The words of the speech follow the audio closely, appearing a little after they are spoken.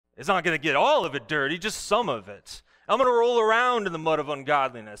It's not going to get all of it dirty, just some of it. I'm going to roll around in the mud of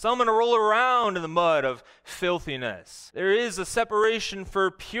ungodliness. I'm going to roll around in the mud of filthiness. There is a separation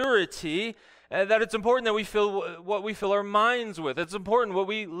for purity, that it's important that we fill what we fill our minds with. It's important what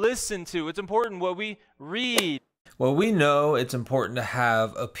we listen to. It's important what we read. Well, we know it's important to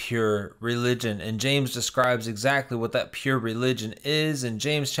have a pure religion, and James describes exactly what that pure religion is in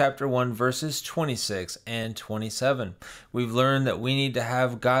James chapter 1, verses 26 and 27. We've learned that we need to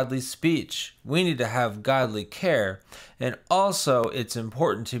have godly speech, we need to have godly care, and also it's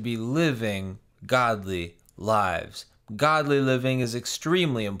important to be living godly lives. Godly living is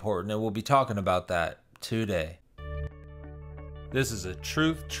extremely important, and we'll be talking about that today. This is a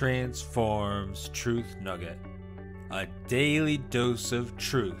Truth Transforms Truth Nugget. A daily dose of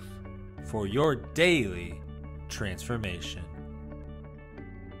truth for your daily transformation.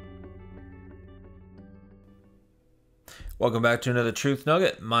 Welcome back to another Truth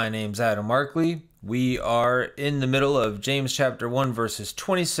Nugget. My name's Adam Markley. We are in the middle of James chapter 1 verses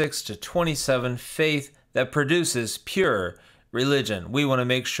 26 to 27, faith that produces pure religion. We want to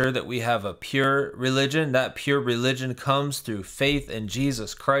make sure that we have a pure religion. That pure religion comes through faith in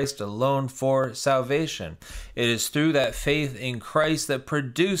Jesus Christ alone for salvation. It is through that faith in Christ that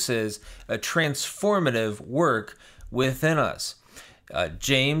produces a transformative work within us.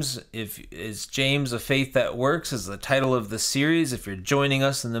 James, is James a Faith That Works is the title of the series. If you're joining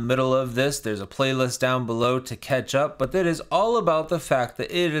us in the middle of this, there's a playlist down below to catch up, but that is all about the fact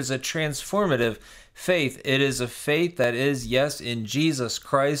that it is a transformative faith. It is a faith that is, yes, in Jesus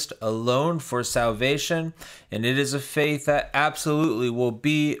Christ alone for salvation, and it is a faith that absolutely will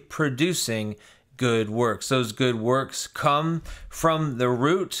be producing good works. Those good works come from the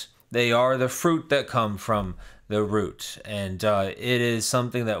root. They are the fruit that come from the root, and it is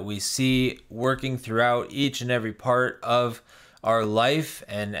something that we see working throughout each and every part of our life.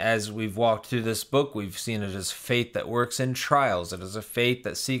 And as we've walked through this book, we've seen it as faith that works in trials. It is a faith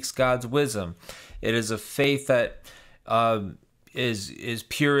that seeks God's wisdom. It is a faith that is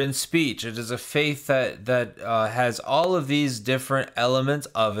pure in speech. It is a faith that has all of these different elements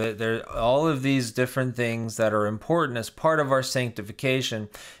of it. There are all of these different things that are important as part of our sanctification.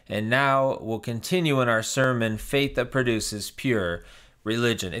 And now we'll continue in our sermon, Faith That Produces Pure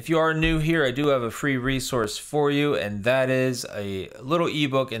Religion. If you are new here, I do have a free resource for you, and that is a little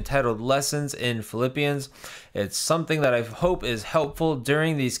ebook entitled Lessons in Philippians. It's something that I hope is helpful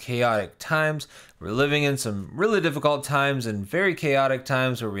during these chaotic times. We're living in some really difficult times and very chaotic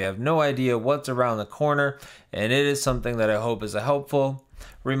times where we have no idea what's around the corner, and it is something that I hope is a helpful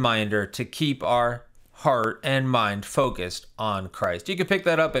reminder to keep our heart and mind focused on Christ. You can pick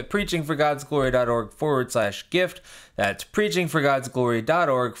that up at preachingforgodsglory.org/gift. That's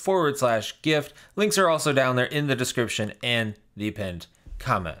preachingforgodsglory.org/gift. Links are also down there in the description and the pinned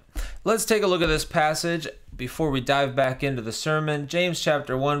comment. Let's take a look at this passage before we dive back into the sermon. James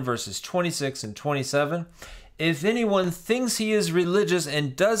chapter 1 verses 26 and 27. If anyone thinks he is religious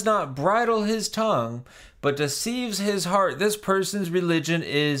and does not bridle his tongue, but deceives his heart, this person's religion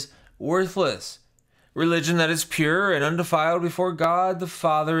is worthless. Religion that is pure and undefiled before God the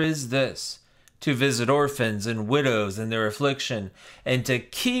Father is this: to visit orphans and widows in their affliction, and to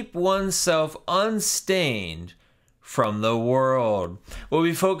keep oneself unstained from the world. We'll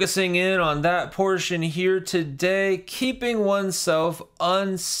be focusing in on that portion here today, keeping oneself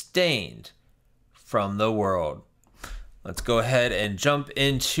unstained from the world. Let's go ahead and jump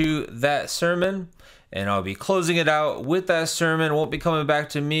into that sermon, and I'll be closing it out with that sermon. Won't be coming back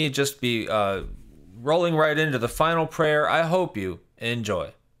to me, just be rolling right into the final prayer. I hope you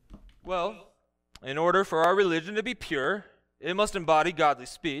enjoy. Well, in order for our religion to be pure, it must embody godly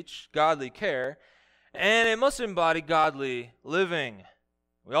speech, godly care, and it must embody godly living.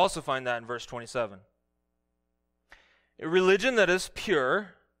 We also find that in verse 27. A religion that is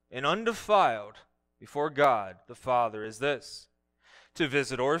pure and undefiled before God the Father is this: to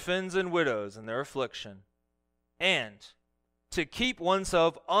visit orphans and widows in their affliction, and to keep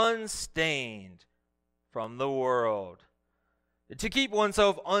oneself unstained from the world. To keep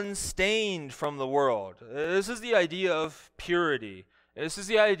oneself unstained from the world. This is the idea of purity. This is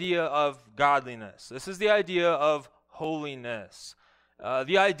the idea of godliness. This is the idea of holiness.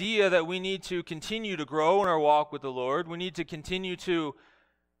 The idea that we need to continue to grow in our walk with the Lord. We need to continue to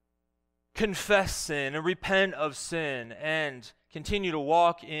confess sin and repent of sin and continue to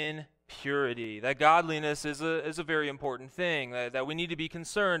walk in purity. That godliness is a very important thing, that we need to be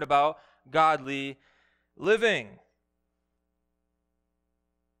concerned about godly living.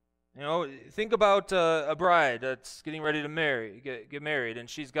 You know, think about a bride that's getting ready to get married, and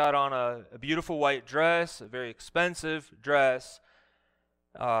she's got on a beautiful white dress, a very expensive dress,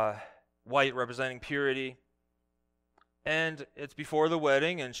 white representing purity. And it's before the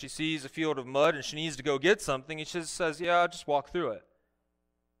wedding, and she sees a field of mud, and she needs to go get something. And she just says, yeah, I'll just walk through it.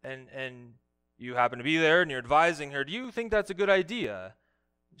 And you happen to be there, and you're advising her, do you think that's a good idea?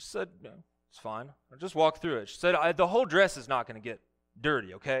 She said, no, it's fine. I'll just walk through it. She said, the whole dress is not going to get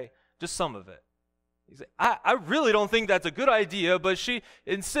dirty, okay? Just some of it. He said, I really don't think that's a good idea, but she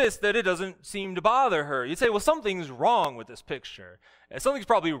insists that it doesn't seem to bother her. You'd say, well, something's wrong with this picture. Something's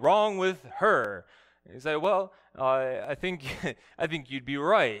probably wrong with her. And you say, well, I think you'd be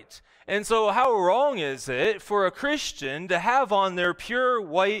right. And so how wrong is it for a Christian to have on their pure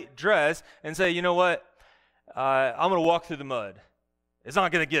white dress and say, you know what, I'm going to walk through the mud. It's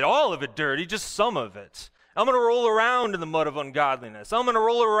not going to get all of it dirty, just some of it. I'm going to roll around in the mud of ungodliness. I'm going to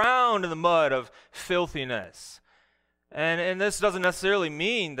roll around in the mud of filthiness. And this doesn't necessarily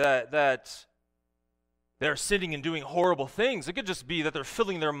mean that they're sitting and doing horrible things. It could just be that they're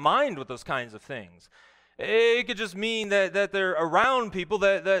filling their mind with those kinds of things. It could just mean that they're around people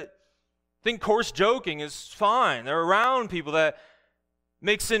that think coarse joking is fine. They're around people that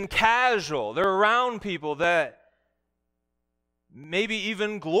make sin casual. They're around people that maybe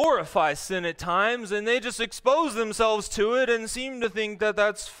even glorify sin at times, and they just expose themselves to it and seem to think that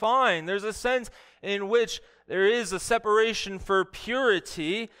that's fine. There's a sense in which there is a separation for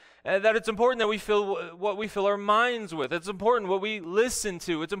purity, that it's important that we fill what we fill our minds with. It's important what we listen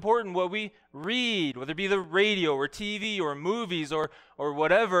to. It's important what we read, whether it be the radio or TV or movies or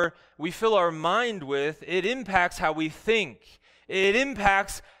whatever we fill our mind with. It impacts how we think. It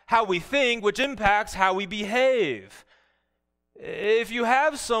impacts how we think, which impacts how we behave. If you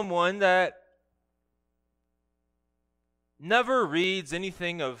have someone that never reads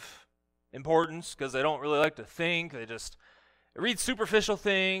anything of importance because they don't really like to think, they just read superficial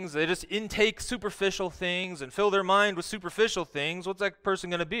things, they just intake superficial things and fill their mind with superficial things, what's that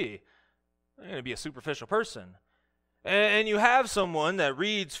person going to be? They're going to be a superficial person. And you have someone that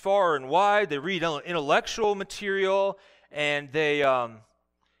reads far and wide, they read intellectual material, and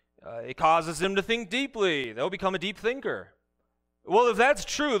it causes them to think deeply. They'll become a deep thinker. Well, if that's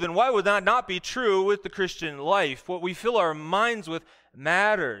true, then why would that not be true with the Christian life? What we fill our minds with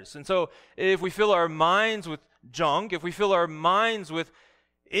matters. And so if we fill our minds with junk, if we fill our minds with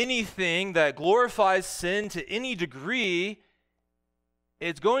anything that glorifies sin to any degree,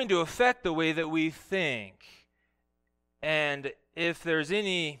 it's going to affect the way that we think. And if there's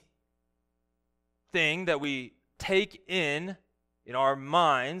anything that we take in our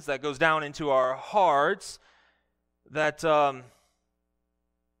minds that goes down into our hearts that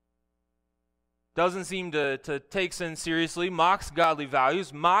doesn't seem to take sin seriously, mocks godly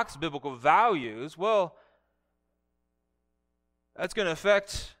values, mocks biblical values, well, that's going to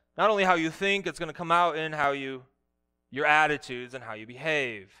affect not only how you think, it's going to come out in how your attitudes and how you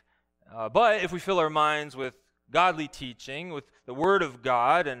behave. But if we fill our minds with godly teaching, with the Word of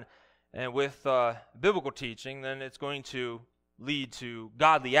God, and with biblical teaching, then it's going to lead to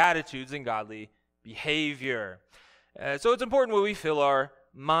godly attitudes and godly behavior. So it's important what we fill our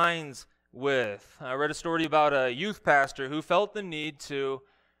minds with. I read a story about a youth pastor who felt the need to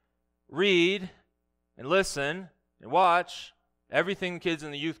read and listen and watch everything the kids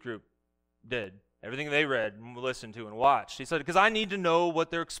in the youth group did, everything they read and listened to and watched. He said, because I need to know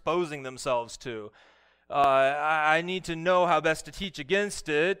what they're exposing themselves to. I need to know how best to teach against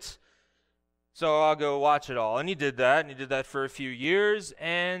it, so I'll go watch it all. And he did that for a few years,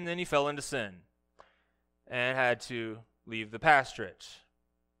 and then he fell into sin and had to leave the pastorate.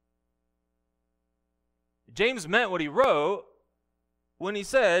 James meant what he wrote when he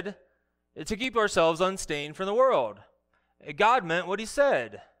said to keep ourselves unstained from the world. God meant what he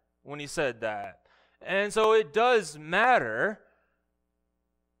said when he said that. And so it does matter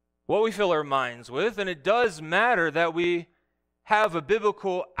what we fill our minds with, and it does matter that we have a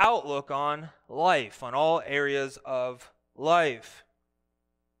biblical outlook on life, on all areas of life.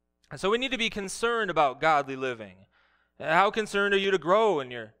 And so we need to be concerned about godly living. How concerned are you to grow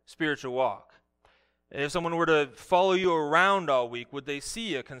in your spiritual walk? If someone were to follow you around all week, would they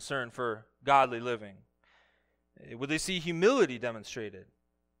see a concern for godly living? Would they see humility demonstrated?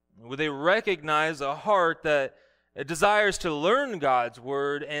 Would they recognize a heart that desires to learn God's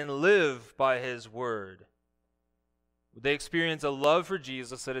word and live by his word? Would they experience a love for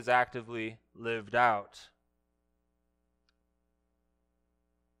Jesus that is actively lived out?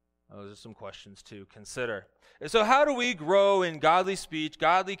 Those are some questions to consider. So how do we grow in godly speech,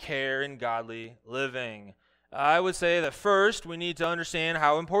 godly care, and godly living? I would say that first we need to understand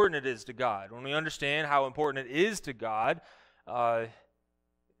how important it is to God. When we understand how important it is to God,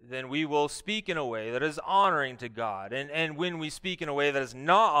 then we will speak in a way that is honoring to God. And when we speak in a way that is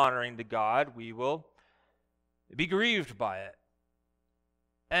not honoring to God, we will be grieved by it.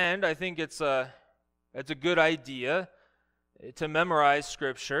 And I think it's a good idea to memorize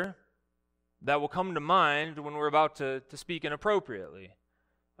Scripture that will come to mind when we're about to speak inappropriately.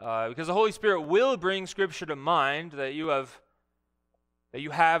 Because the Holy Spirit will bring Scripture to mind that you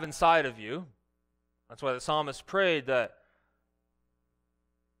have inside of you. That's why the psalmist prayed that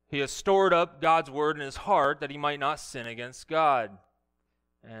he has stored up God's word in his heart that he might not sin against God.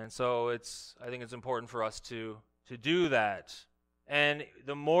 And so I think it's important for us to do that. And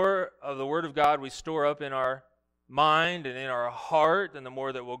the more of the word of God we store up in our mind and in our heart, and the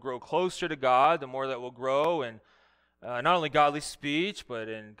more that we'll grow closer to God, the more that we'll grow in not only godly speech, but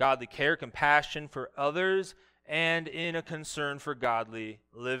in godly care, compassion for others, and in a concern for godly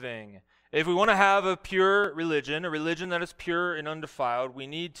living. If we want to have a pure religion, a religion that is pure and undefiled, we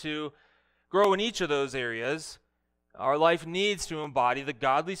need to grow in each of those areas. Our life needs to embody the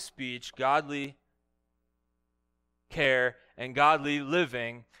godly speech, godly care, and godly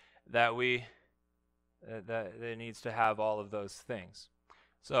living that needs to have all of those things.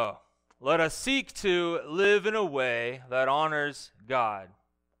 So, let us seek to live in a way that honors God.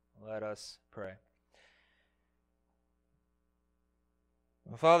 Let us pray.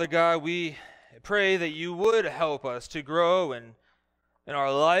 Father God, we pray that you would help us to grow in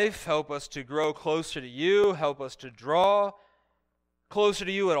our life, help us to grow closer to you, help us to draw closer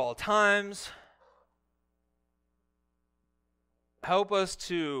to you at all times. Help us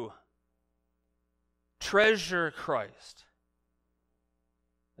to treasure Christ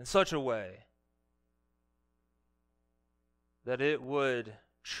in such a way that it would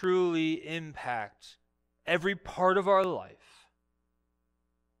truly impact every part of our life,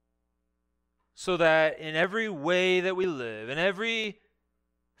 so that in every way that we live, in every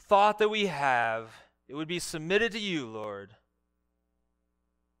thought that we have, it would be submitted to you, Lord.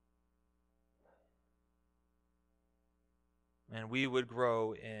 And we would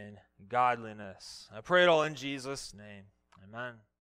grow in godliness. I pray it all in Jesus' name. Amen.